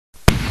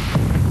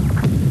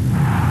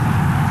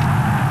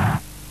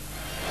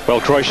Well,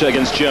 Croatia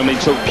against Germany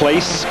took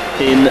place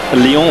in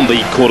Lyon,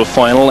 the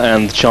quarter-final,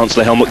 and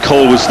Chancellor Helmut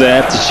Kohl was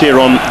there to cheer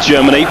on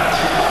Germany.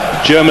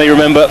 Germany,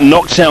 remember,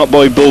 knocked out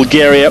by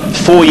Bulgaria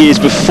 4 years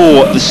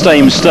before the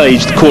same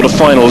stage, the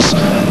quarter-finals.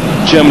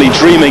 Germany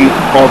dreaming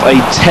of a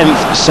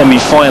 10th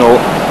semi-final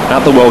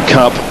at the World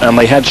Cup, and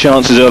they had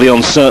chances early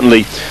on,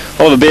 certainly.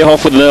 Oliver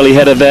Bierhoff with an early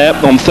header there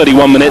on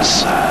 31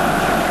 minutes.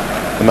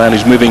 The man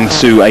who's moving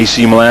to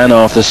AC Milan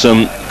after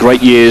some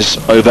great years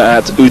over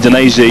at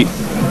Udinese.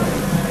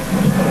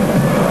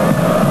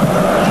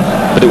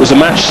 But it was a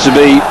match to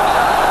be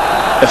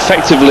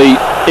effectively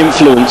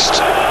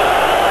influenced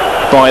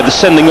by the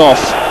sending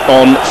off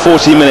on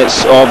 40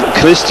 minutes of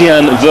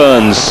Christian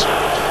Wörns.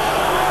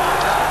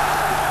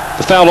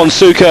 The foul on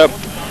Suker,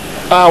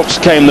 out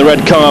came the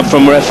red card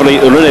from referee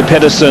Rune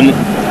Pedersen,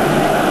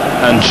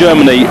 and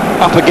Germany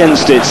up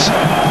against it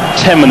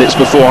 10 minutes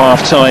before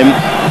half-time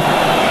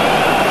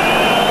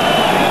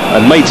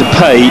and made to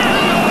pay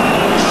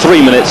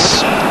 3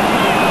 minutes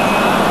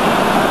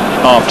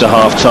after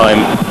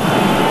half-time.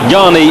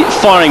 Jani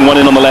firing one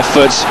in on the left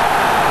foot,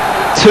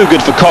 too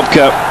good for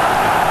Kopka,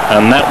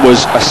 and that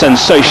was a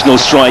sensational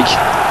strike,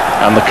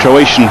 and the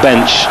Croatian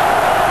bench,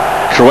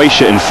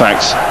 Croatia in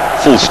fact,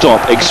 full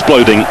stop,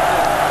 exploding.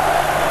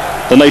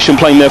 The nation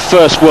playing their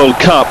first World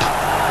Cup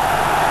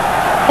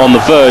on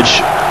the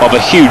verge of a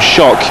huge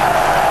shock,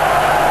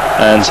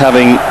 and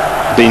having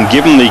been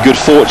given the good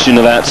fortune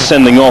of that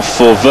sending off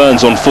for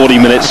Wörns on 40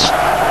 minutes,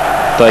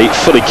 they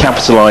fully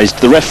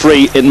capitalised. The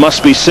referee, it must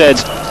be said,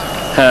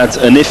 had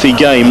an iffy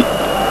game.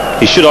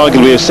 He should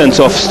arguably have sent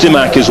off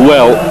Stimac as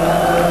well,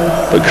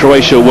 but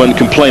Croatia weren't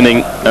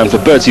complaining, and for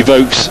Bertie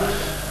Vogts,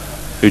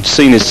 who'd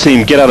seen his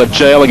team get out of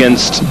jail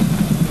against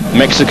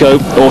Mexico,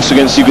 also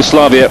against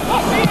Yugoslavia,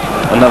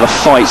 another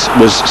fight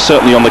was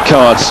certainly on the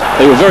cards.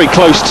 They were very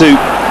close to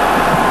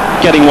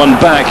getting one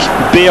back.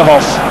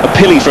 Bierhoff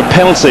appealing for a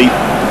penalty,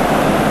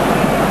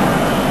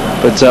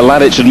 but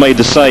Ladic had made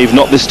the save,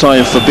 not this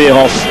time for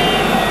Bierhoff,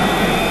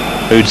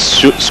 who'd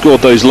scored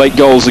those late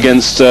goals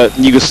against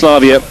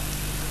Yugoslavia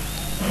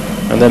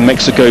and then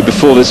Mexico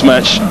before this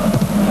match.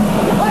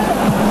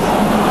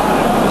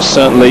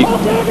 Certainly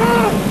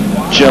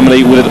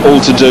Germany with it all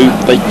to do.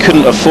 They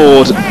couldn't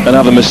afford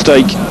another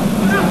mistake,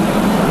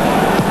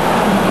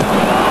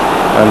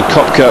 and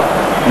Kopka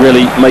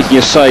really making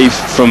a save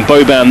from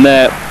Boban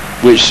there,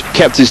 which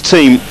kept his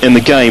team in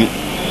the game.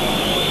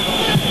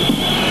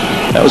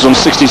 That was on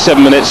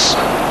 67 minutes.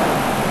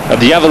 At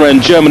the other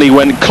end, Germany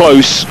went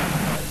close.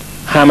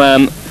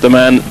 Hamann, the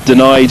man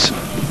denied,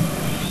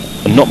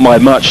 and not by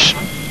much,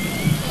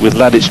 with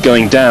Ladic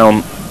going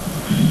down.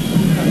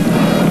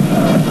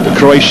 But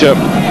Croatia,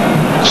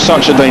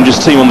 such a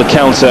dangerous team on the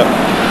counter,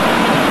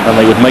 and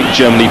they would make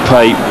Germany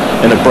pay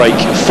in a break.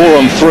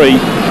 4-on-3,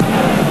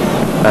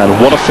 and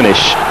what a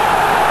finish.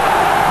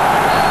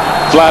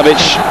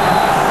 Vlahovic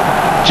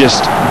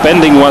just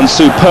bending one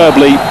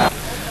superbly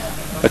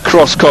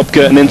across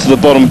Kopka and into the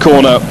bottom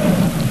corner,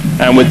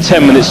 and with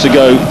 10 minutes to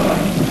go,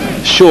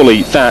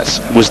 surely that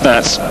was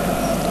that.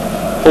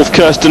 Ulf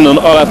Kirsten and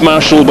Olaf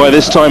Marschall by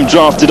this time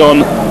drafted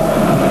on,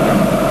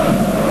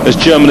 as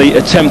Germany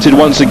attempted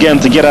once again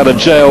to get out of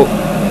jail.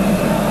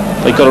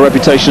 They got a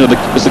reputation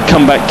as the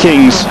comeback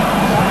kings,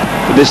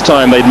 but this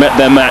time they'd met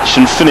their match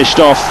and finished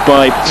off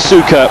by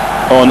Suker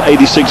on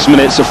 86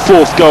 minutes, a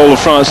fourth goal of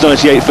France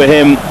 98 for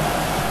him,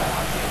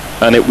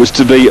 and it was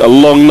to be a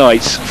long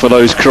night for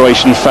those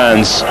Croatian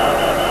fans.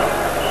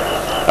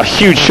 A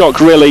huge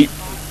shock really.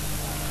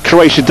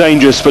 Croatia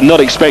dangerous, but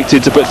not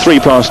expected to put three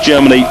past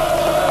Germany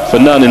for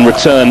none in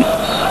return.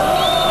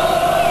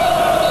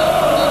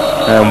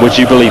 And would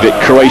you believe it,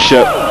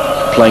 Croatia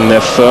playing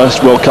their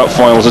first World Cup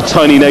finals, a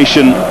tiny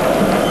nation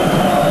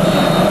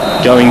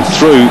going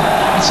through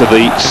to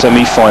the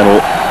semi-final.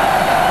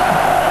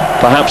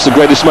 Perhaps the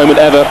greatest moment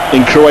ever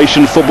in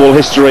Croatian football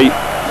history,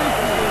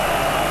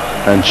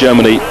 and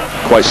Germany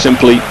quite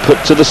simply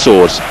put to the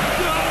sword.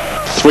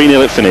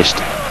 3-0 it finished.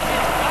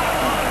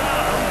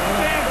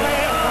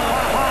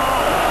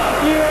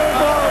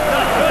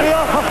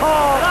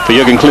 For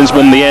Jürgen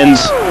Klinsmann, the end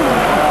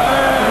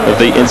of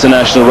the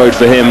international road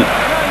for him,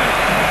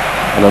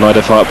 and a night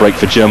of heartbreak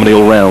for Germany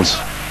all round.